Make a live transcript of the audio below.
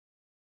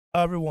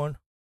Hi everyone,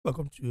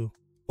 welcome to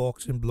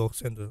Boxing Blog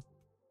Center.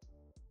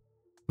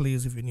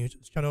 Please, if you're new to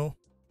this channel,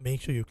 make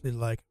sure you click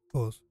like,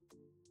 post,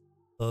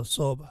 the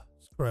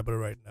subscriber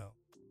right now.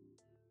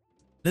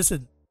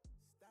 Listen,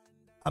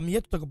 I'm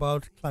here to talk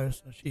about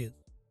Clarresaa Shields.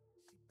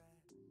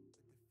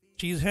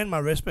 She's earned my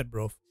respect,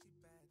 bro.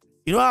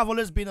 You know, I've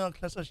always been a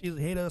Clarresaa Shields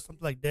hater,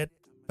 something like that,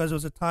 because there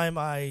was a time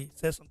I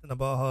said something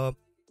about her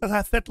because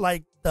I felt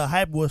like the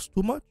hype was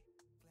too much.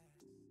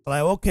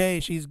 Like, okay,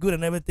 she's good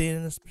and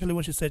everything, especially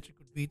when she said she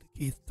could beat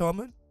Keith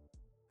Thurman.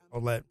 I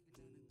was like,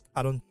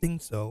 I don't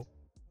think so.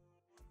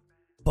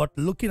 But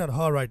looking at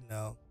her right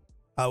now,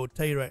 I would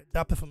tell you right,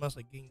 that performance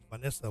against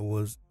Vanessa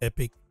was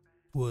epic.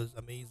 It was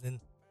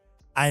amazing.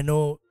 I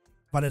know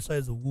Vanessa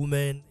is a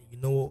woman. You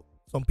know,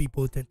 some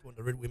people tend to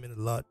underrate women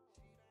a lot.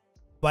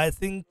 But I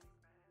think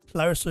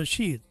Clarissa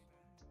Shields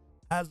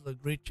has a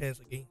great chance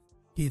against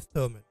Keith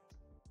Thurman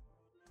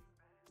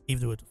if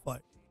they were to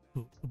fight,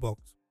 to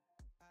box.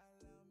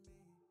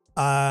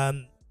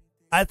 Um,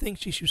 I think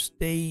she should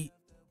stay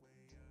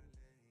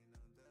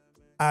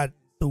at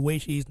the way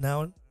she is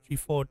now. She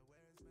fought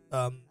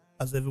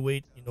as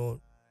heavyweight,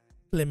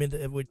 claiming the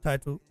heavyweight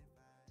title.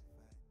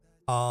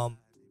 Um,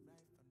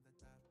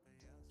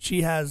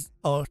 she has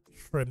a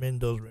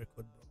tremendous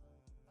record, bro.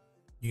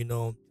 You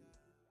know,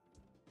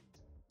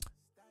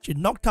 she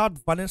knocked out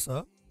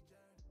Vanessa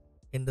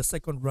in the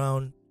second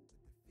round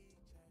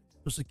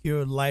to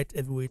secure light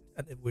heavyweight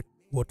and heavyweight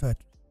world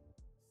title.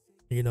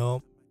 You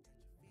know,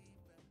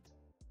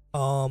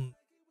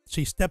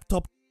 she stepped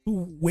up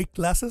 2 weight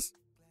classes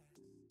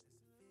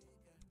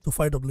to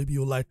fight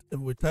WBO light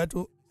heavyweight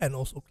title and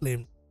also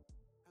claimed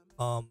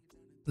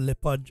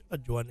Leopard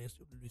Joannes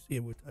WBC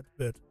heavyweight title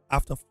belt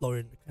after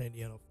flooring the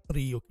Canadian on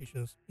 3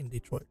 occasions in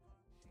Detroit.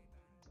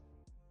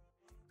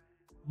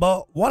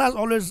 But what has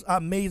always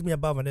amazed me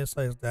about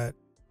Vanessa is that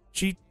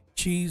she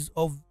she's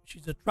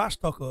a trash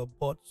talker,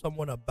 but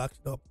someone that backs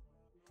it up.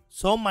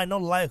 Some might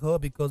not like her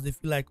because they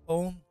feel like,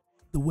 oh,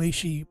 the way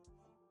she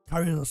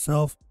carries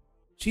herself.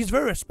 She's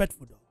very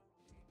respectful though.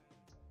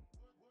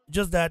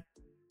 Just that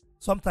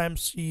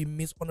sometimes she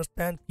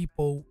misunderstands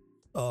people,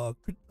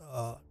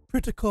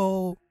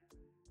 critical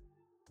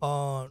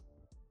uh,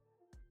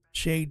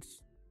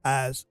 shades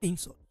as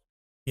insults.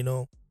 You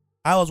know,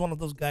 I was one of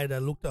those guys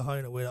that looked at her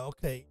in a way that,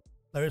 okay,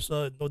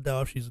 Larissa, no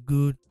doubt she's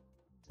good,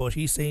 but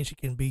she's saying she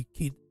can beat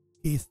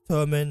Keith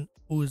Thurman,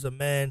 who is a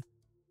man,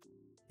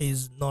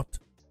 is not,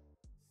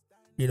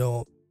 you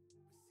know,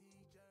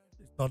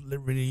 it's not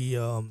really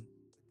a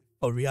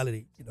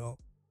reality,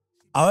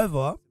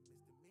 However,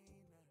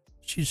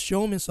 she's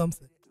shown me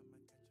something.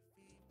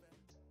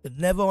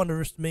 Never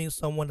underestimate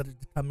someone that is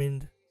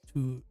determined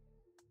to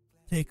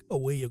take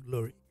away your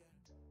glory.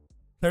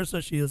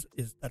 Clarissa Shields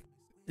is that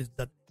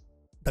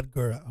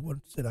girl. I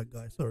want to say that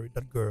guy. Sorry,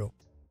 that girl.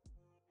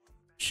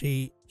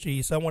 She's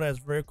someone that's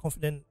very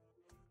confident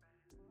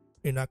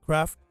in her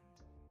craft,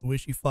 the way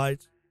she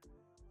fights.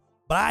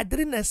 But I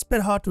didn't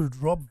expect her to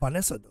drop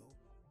Vanessa though.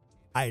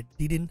 I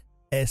didn't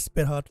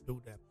expect her to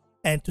do that.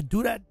 And to do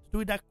it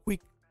that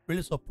quick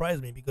really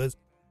surprised me because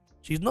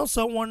she's not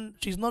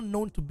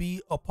known to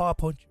be a power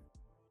puncher.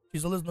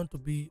 She's always known to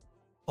be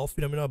a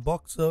phenomenal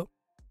boxer.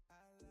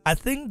 I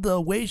think the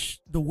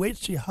weight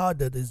she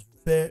hardened is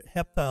very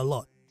helped her a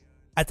lot.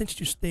 I think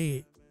she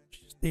should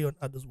stay on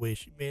others' way.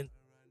 She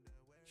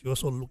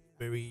also looked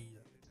very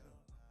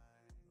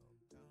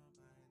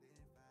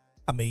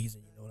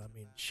amazing. You know what I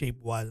mean, shape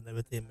wise and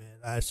everything, man.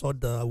 I saw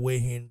the way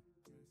in.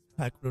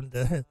 I couldn't.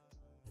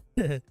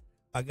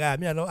 My guy, I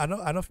mean,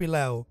 I don't feel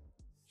like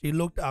she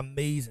looked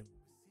amazing.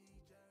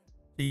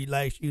 She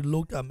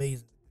looked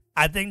amazing.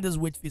 I think this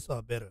weight fits her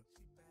better.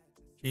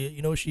 She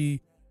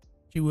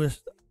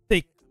was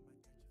thick.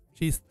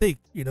 She's thick.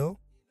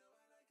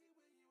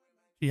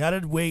 She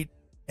added weight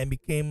and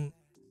became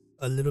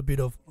a little bit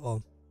of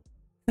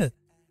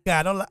yeah.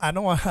 I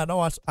don't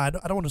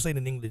want to say it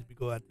in English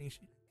because I think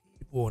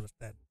people will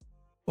understand.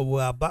 But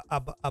well,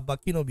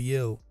 abakino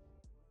biel.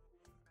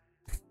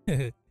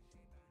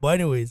 But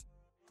anyways,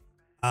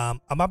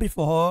 I'm happy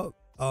for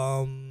her.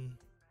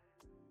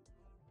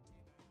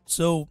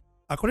 So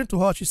according to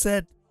her, she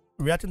said,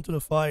 reacting to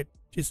the fight,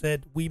 she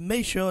said, "We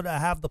made sure that I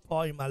have the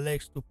power in my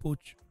legs to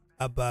push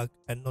her back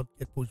and not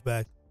get pushed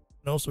back,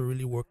 and also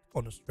really worked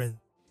on the strength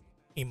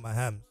in my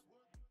hands."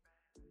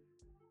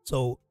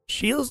 So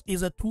Shields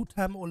is a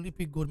 2-time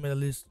Olympic gold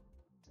medalist.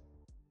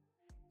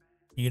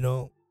 You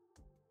know,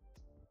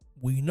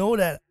 we know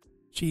that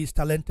she's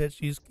talented,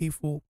 she's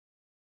skillful.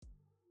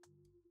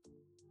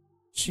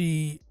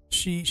 She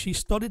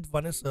studied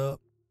Vanessa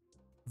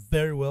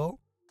very well,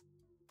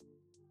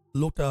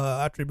 looked at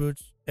her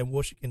attributes and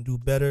what she can do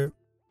better,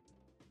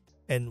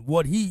 and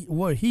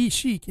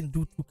she can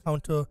do to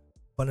counter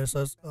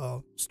Vanessa's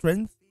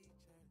strength.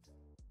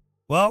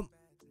 Well,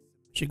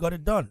 she got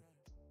it done,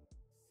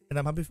 and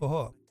I'm happy for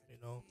her.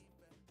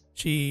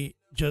 She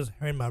just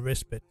earned my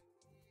respect,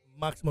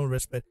 maximum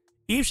respect.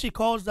 If she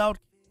calls out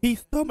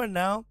Keith Thurman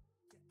now,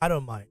 I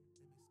don't mind.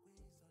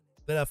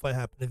 Let that fight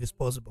happen if it's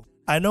possible.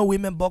 I know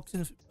women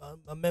boxing,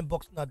 men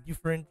boxing are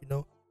different.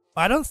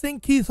 I don't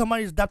think Keith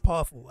Thurman is that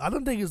powerful. I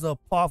don't think he's a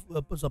powerful,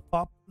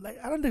 like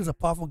I don't think he's a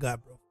powerful guy,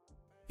 bro.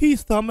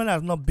 Keith Thurman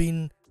has not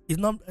been, he's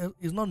not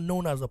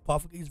known as a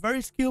powerful. He's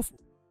very skillful,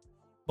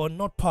 but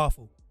not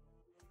powerful.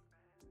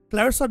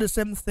 Clarresaa the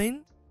same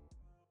thing,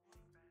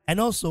 and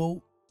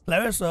also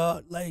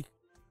Clarresaa, like,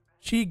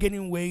 she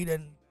gaining weight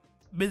and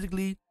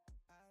basically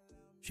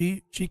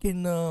she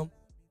can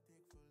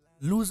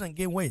lose and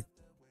gain weight.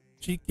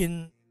 She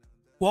can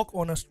work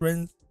on her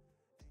strength.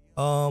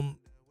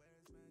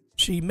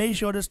 She made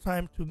sure this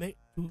time to make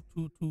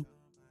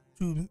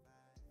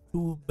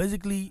to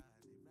basically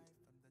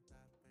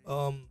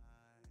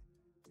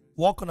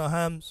walk on her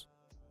hams,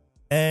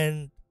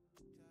 and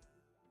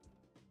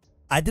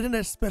I didn't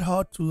expect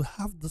her to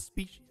have the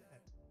speed she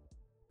had.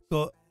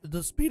 So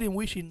the speed in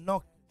which she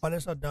knocked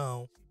Vanessa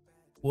down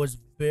was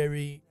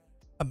very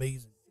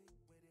amazing.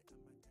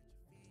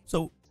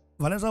 So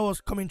Vanessa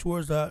was coming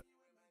towards her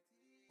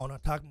on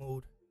attack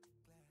mode.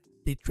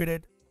 They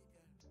traded,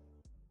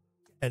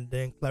 and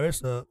then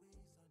Clarresaa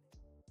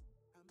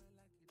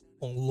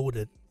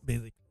unloaded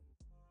basically.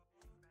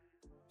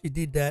 She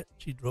did that,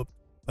 she dropped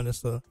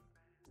Vanessa.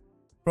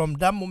 From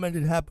that moment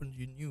it happened,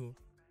 you knew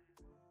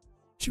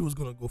she was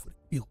gonna go for the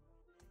kill.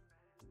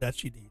 That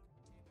she did.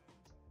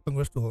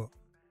 Congrats to her.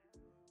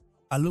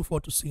 I look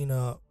forward to seeing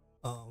her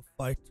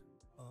fight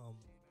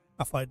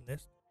a fight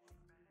next.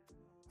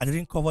 I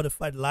didn't cover the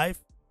fight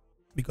live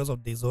because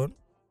of the zone.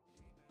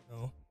 You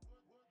know.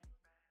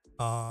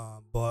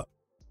 But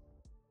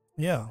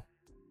yeah,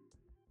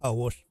 I'll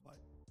watch the fight.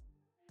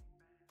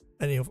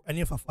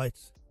 Any of her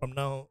fights from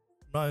now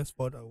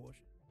henceforth I'll watch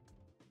it.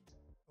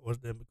 I watch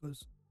them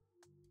because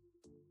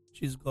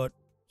she's got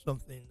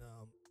something,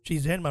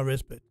 she's earned my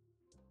respect.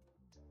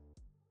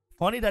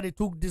 Funny that it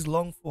took this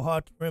long for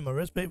her to earn my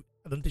respect.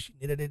 I don't think she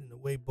needed it in a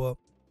way, but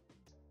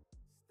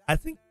I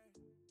think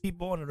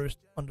people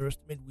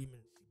underestimate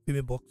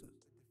women boxers.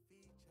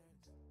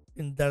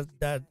 And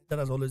that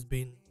has always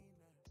been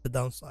the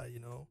downside, you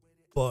know.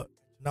 But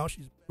now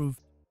she's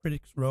proved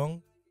critics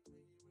wrong,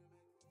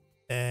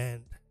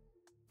 and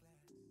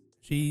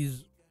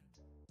she's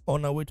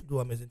on her way to do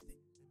amazing things.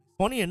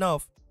 Funny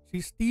enough,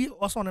 she's still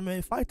also an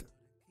MMA fighter.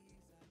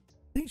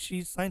 I think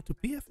she's signed to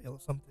PFL or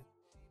something.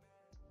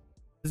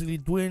 Basically,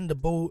 doing the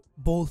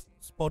both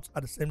sports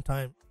at the same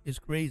time is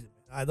crazy,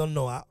 man. I don't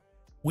know.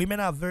 Women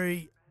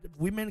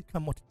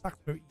can multitask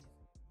very easy.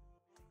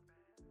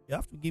 You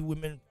have to give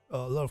women a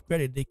lot of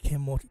credit. They can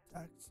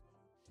multitask.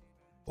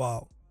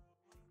 Wow.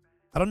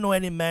 I don't know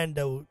any man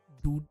that will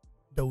do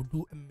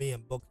MMA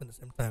and boxing at the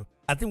same time.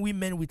 I think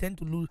we tend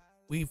to lose.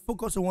 We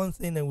focus on one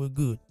thing and we're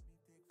good.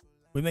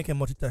 Women can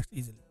multitask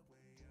easily.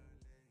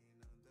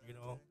 You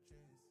know.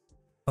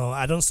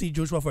 I don't see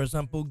Joshua, for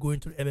example,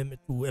 going to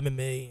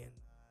MMA and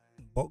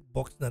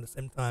boxing at the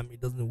same time.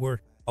 It doesn't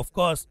work. Of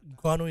course,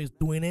 Gano is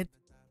doing it,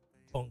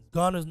 but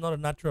Gano is not a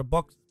natural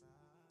boxer.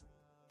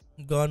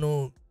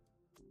 Gano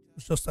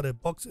just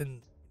started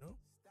boxing,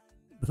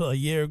 a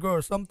year ago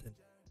or something.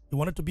 He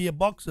wanted to be a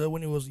boxer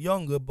when he was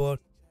younger, but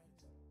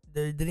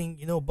they didn't.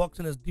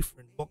 Boxing is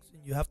different.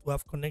 Boxing, you have to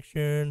have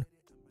connection.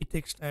 It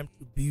takes time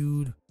to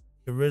build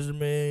your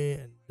resume,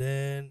 and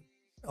then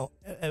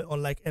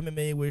unlike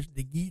MMA,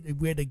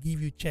 where they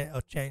give you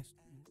a chance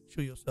to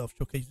show yourself,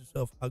 showcase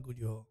yourself, how good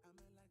you are.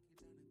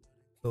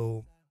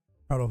 So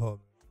proud of her.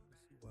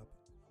 Let's see what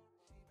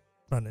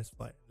happens. Next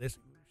fight. Let's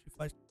see if she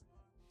fights.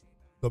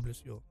 God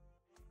bless you all.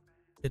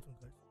 Stay tuned,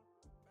 guys.